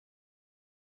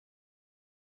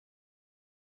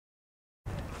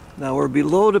Now we're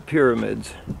below the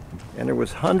pyramids, and there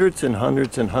was hundreds and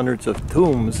hundreds and hundreds of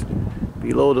tombs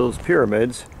below those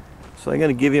pyramids, so I'm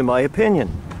going to give you my opinion.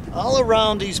 All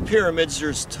around these pyramids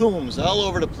there's tombs all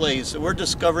over the place, and we're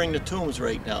discovering the tombs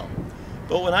right now.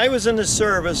 But when I was in the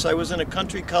service, I was in a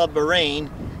country called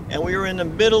Bahrain, and we were in the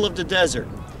middle of the desert.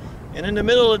 And in the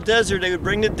middle of the desert, they would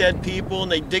bring the dead people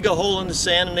and they'd dig a hole in the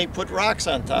sand and they'd put rocks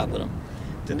on top of them.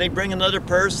 Then they'd bring another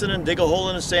person and dig a hole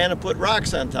in the sand and put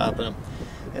rocks on top of them.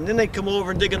 And then they'd come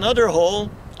over and dig another hole.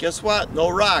 Guess what? No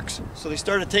rocks. So they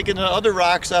started taking the other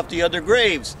rocks off the other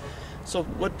graves. So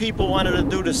what people wanted to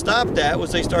do to stop that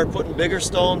was they started putting bigger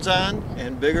stones on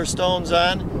and bigger stones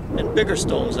on and bigger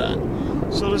stones on.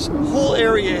 So this whole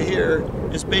area here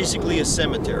is basically a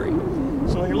cemetery.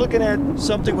 So when you're looking at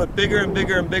something with bigger and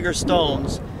bigger and bigger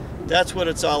stones, that's what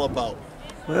it's all about.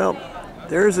 Well,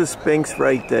 there's a Sphinx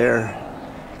right there.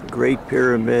 The Great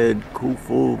Pyramid,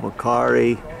 Khufu,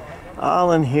 Makari,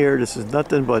 all in here. This is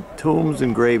nothing but tombs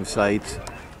and grave sites.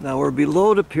 Now we're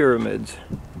below the pyramids,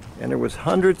 and there was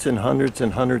hundreds and hundreds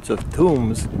and hundreds of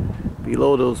tombs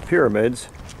below those pyramids.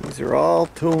 These are all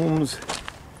tombs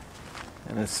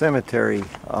and a cemetery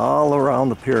all around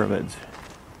the pyramids.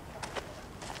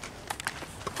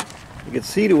 You can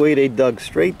see the way they dug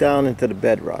straight down into the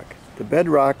bedrock. The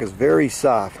bedrock is very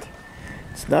soft.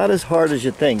 It's not as hard as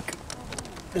you think.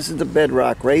 This is the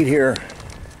bedrock right here.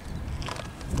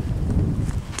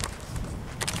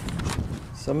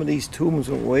 Some of these tombs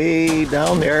went way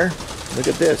down there. Look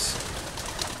at this.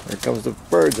 There comes the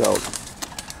birds out.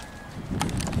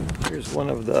 Here's one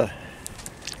of the,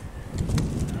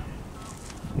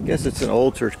 I guess it's an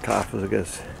old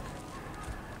sarcophagus.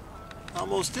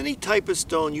 Almost any type of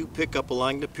stone you pick up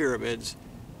along the pyramids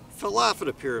fell off of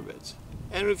the pyramids.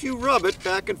 And if you rub it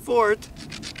back and forth,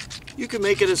 you can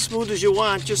make it as smooth as you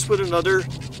want just with another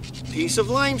piece of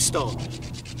limestone.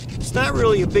 It's not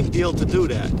really a big deal to do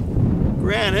that.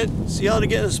 Granite, see how they're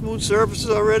getting smooth surfaces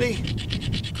already?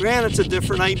 Granite's a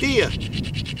different idea.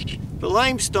 But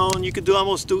limestone, you could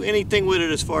almost do anything with it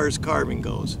as far as carving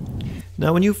goes.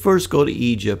 Now when you first go to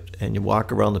Egypt and you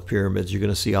walk around the pyramids, you're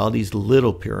going to see all these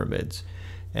little pyramids.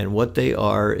 And what they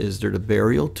are is they're the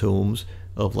burial tombs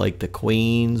of like the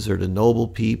queens or the noble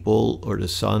people or the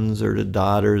sons or the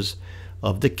daughters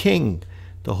of the king.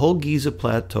 The whole Giza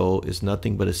Plateau is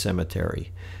nothing but a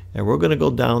cemetery. And we're going to go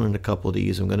down in a couple of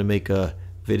these. I'm going to make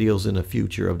videos in the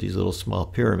future of these little small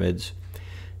pyramids.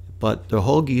 But the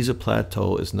whole Giza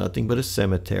Plateau is nothing but a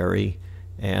cemetery,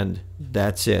 and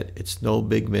that's it. It's no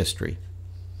big mystery.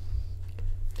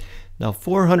 Now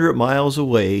 400 miles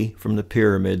away from the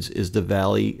pyramids is the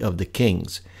Valley of the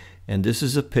Kings. And this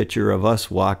is a picture of us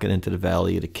walking into the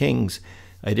Valley of the Kings.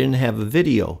 I didn't have a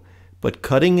video, but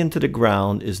cutting into the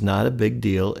ground is not a big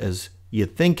deal as you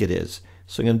think it is.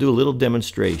 So I'm going to do a little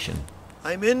demonstration.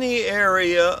 I'm in the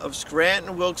area of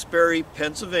Scranton, Wilkes-Barre,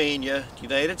 Pennsylvania,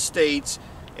 United States.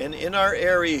 And in our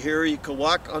area here, you can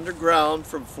walk underground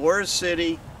from Forest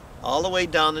City all the way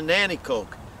down to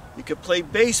Nanticoke. You can play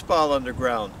baseball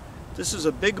underground. This is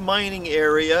a big mining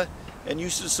area and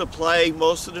used to supply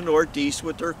most of the Northeast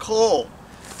with their coal.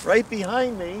 Right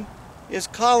behind me is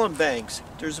column banks.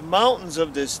 There's mountains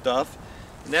of this stuff,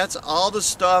 and that's all the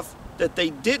stuff that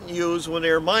they didn't use when they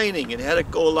were mining. It had to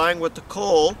go along with the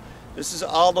coal. This is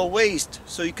all the waste,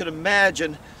 so you can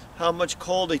imagine how much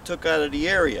coal they took out of the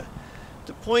area.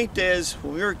 The point is,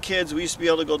 when we were kids, we used to be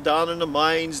able to go down in the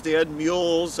mines. They had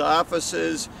mules,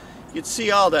 offices. You'd see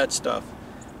all that stuff.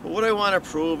 But what I want to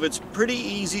prove, it's pretty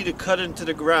easy to cut into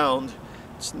the ground.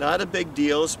 It's not a big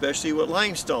deal, especially with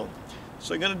limestone.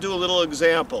 So I'm going to do a little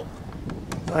example.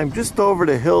 I'm just over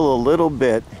the hill a little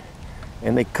bit,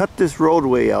 and they cut this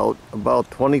roadway out about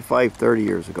 25-30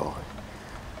 years ago.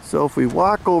 So if we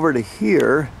walk over to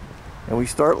here and we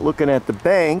start looking at the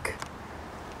bank,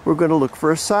 we're going to look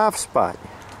for a soft spot.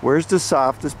 Where's the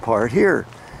softest part here?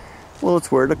 Well,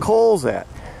 it's where the coal's at.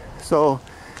 So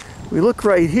we look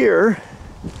right here,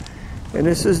 and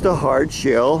this is the hard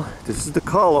shell. This is the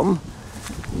column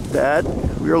that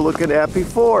we were looking at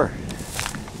before.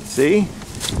 See?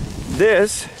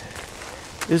 This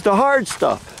is the hard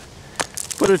stuff.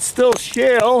 But it's still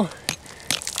shale,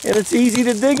 and it's easy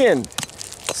to dig in.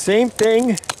 Same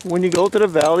thing when you go to the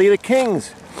Valley of the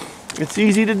Kings. It's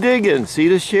easy to dig in. See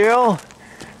the shale?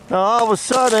 Now all of a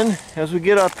sudden, as we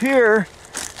get up here,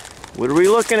 what are we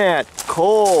looking at?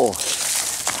 Coal.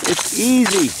 It's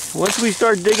easy. Once we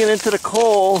start digging into the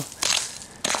coal,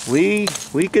 we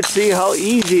could see how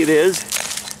easy it is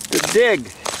to dig.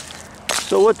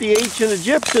 So what the ancient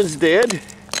Egyptians did,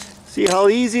 see how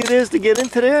easy it is to get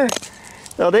into there?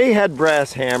 Now they had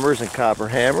brass hammers and copper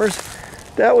hammers.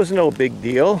 That was no big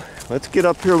deal. Let's get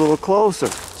up here a little closer.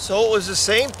 So it was the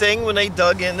same thing when they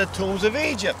dug in the tombs of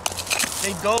Egypt.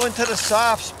 They'd go into the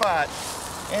soft spot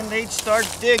and they'd start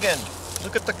digging.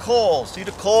 Look at the coal. See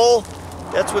the coal?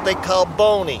 That's what they call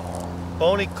bony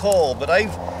coal. But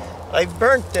I've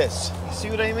burnt this. You see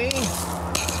what I mean?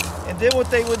 And then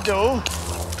what they would do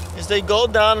is they go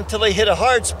down until they hit a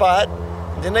hard spot.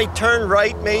 Then they turn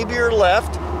right maybe or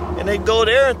left, and they'd go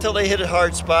there until they hit a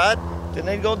hard spot. Then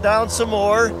they'd go down some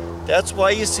more. That's why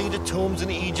you see the tombs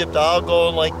in Egypt all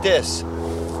going like this.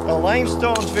 Now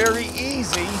limestone's very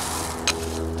easy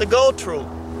to go through.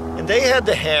 And they had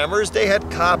the hammers, they had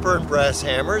copper and brass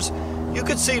hammers. You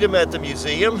could see them at the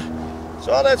museum.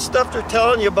 So all that stuff they're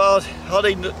telling you about how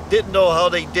they didn't know how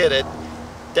they did it,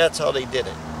 that's how they did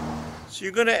it. So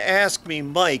you're gonna ask me,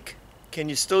 Mike, can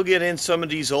you still get in some of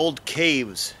these old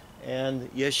caves? And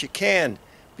yes, you can,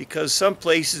 because some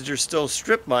places are still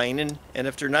strip mining, and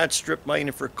if they're not strip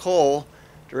mining for coal,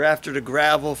 they're after the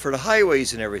gravel for the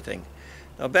highways and everything.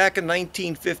 Now back in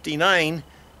 1959,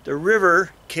 the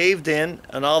river caved in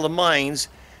on all the mines,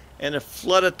 and it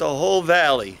flooded the whole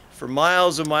valley for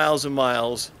miles and miles and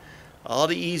miles. All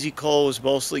the easy coal was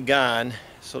mostly gone,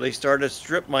 so they started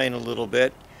strip mining a little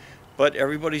bit, but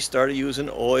everybody started using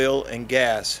oil and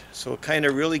gas. So it kind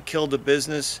of really killed the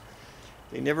business.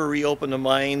 They never reopened the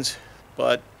mines,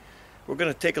 but we're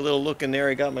going to take a little look in there.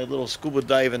 I got my little scuba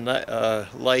diving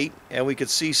light, and we could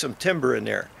see some timber in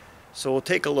there. So we'll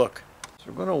take a look. So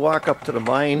we're going to walk up to the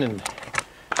mine, and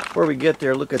before we get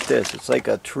there, look at this. It's like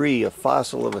a tree, a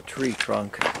fossil of a tree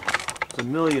trunk. There's a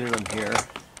million of them here.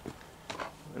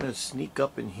 I'm going to sneak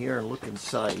up in here and look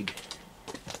inside.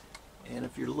 And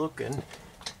if you're looking,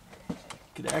 you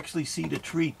can actually see the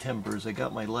tree timbers. I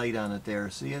got my light on it there.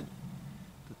 See it?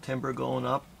 The timber going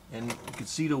up, and you can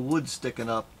see the wood sticking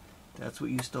up. That's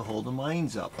what used to hold the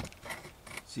mines up.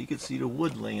 So you can see the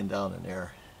wood laying down in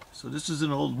there. So this is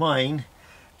an old mine,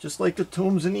 just like the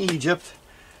tombs in Egypt.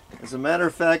 As a matter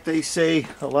of fact, they say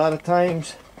a lot of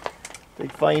times they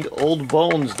find old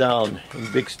bones down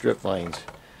in big strip mines.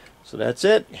 So that's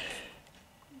it.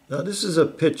 Now this is a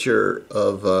picture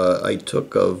of I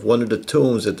took of one of the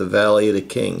tombs at the Valley of the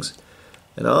Kings.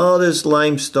 And all this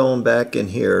limestone back in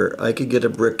here, I could get a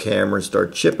brick hammer and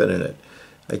start chipping in it.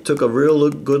 I took a real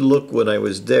good look when I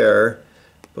was there,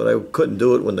 but I couldn't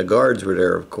do it when the guards were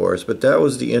there, of course. But that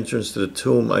was the entrance to the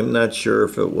tomb. I'm not sure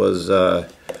if it was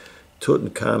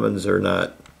Tutankhamun's or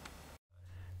not.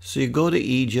 So you go to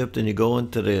Egypt and you go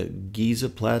into the Giza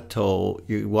Plateau,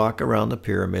 you walk around the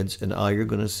pyramids, and all you're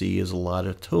going to see is a lot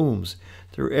of tombs.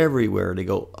 They're everywhere. They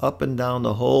go up and down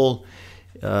the whole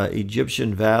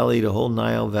Egyptian valley, the whole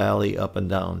Nile Valley, up and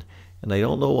down. And I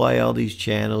don't know why all these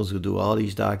channels who do all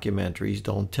these documentaries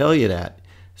don't tell you that.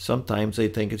 Sometimes they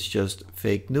think it's just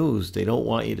fake news. They don't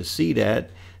want you to see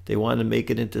that. They want to make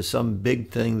it into some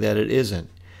big thing that it isn't.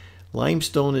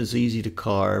 Limestone is easy to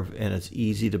carve and it's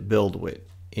easy to build with.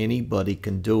 Anybody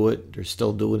can do it. They're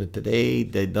still doing it today.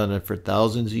 They've done it for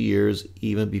thousands of years,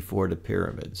 even before the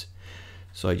pyramids.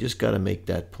 So I just got to make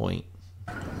that point.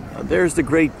 There's the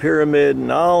Great Pyramid,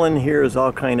 and all in here is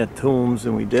all kind of tombs,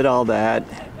 and we did all that.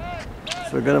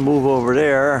 So we're going to move over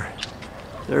there.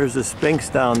 There's the Sphinx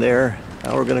down there.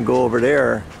 Now we're going to go over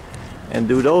there and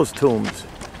do those tombs.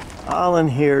 All in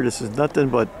here, this is nothing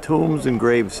but tombs and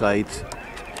grave sites.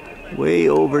 Way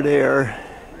over there,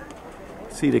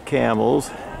 see the camels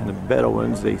and the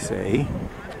Bedouins, they say.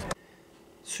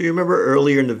 So you remember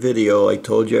earlier in the video I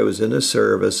told you I was in a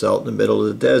service out in the middle of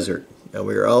the desert, and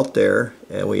we were out there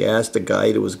and we asked the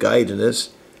guide who was guiding us,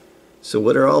 so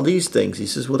what are all these things? He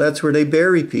says, well, that's where they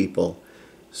bury people.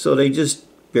 So they just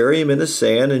bury them in the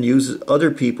sand and use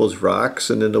other people's rocks,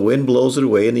 and then the wind blows it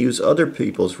away and they use other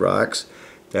people's rocks.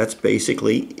 That's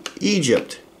basically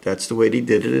Egypt. That's the way they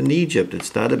did it in Egypt.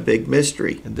 It's not a big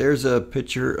mystery. And there's a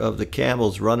picture of the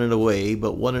camels running away,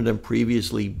 but one of them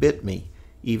previously bit me.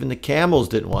 Even the camels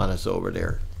didn't want us over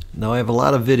there. Now I have a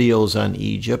lot of videos on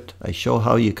Egypt. I show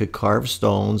how you could carve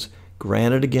stones,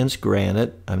 granite against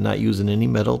granite. I'm not using any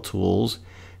metal tools.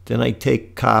 Then I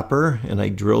take copper and I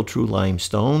drill through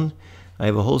limestone. I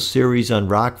have a whole series on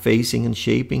rock facing and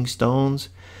shaping stones.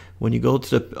 When you go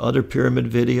to the other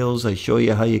pyramid videos, I show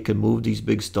you how you can move these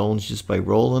big stones just by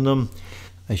rolling them.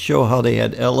 I show how they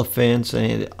had elephants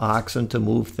and had oxen to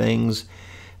move things.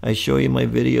 I show you my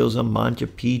videos on Machu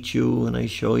Picchu, and I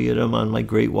show you them on my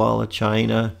Great Wall of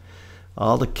China.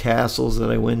 All the castles that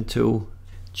I went to.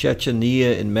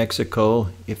 Chechnya in Mexico.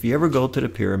 If you ever go to the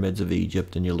pyramids of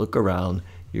Egypt and you look around,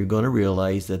 you're going to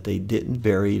realize that they didn't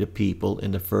bury the people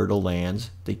in the fertile lands.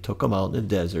 They took them out in the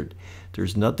desert.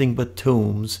 There's nothing but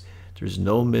tombs. There's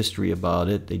no mystery about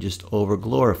it. They just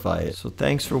over-glorify it. So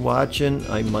thanks for watching.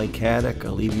 I'm Mike Haduck.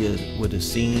 I'll leave you with a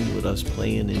scene with us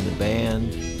playing in the band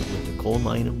with the Coal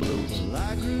Mining Blues. Well,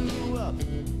 I grew up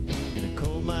in a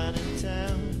coal mining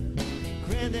town.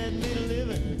 Granddad made a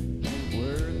living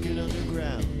working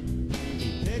underground.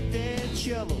 He picked and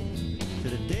shoveled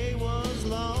till the day was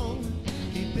long.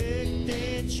 He picked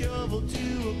and shoveled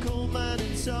to a coal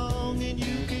mining song, and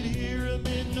you could hear him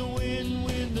in the wind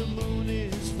when the moon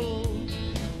is full.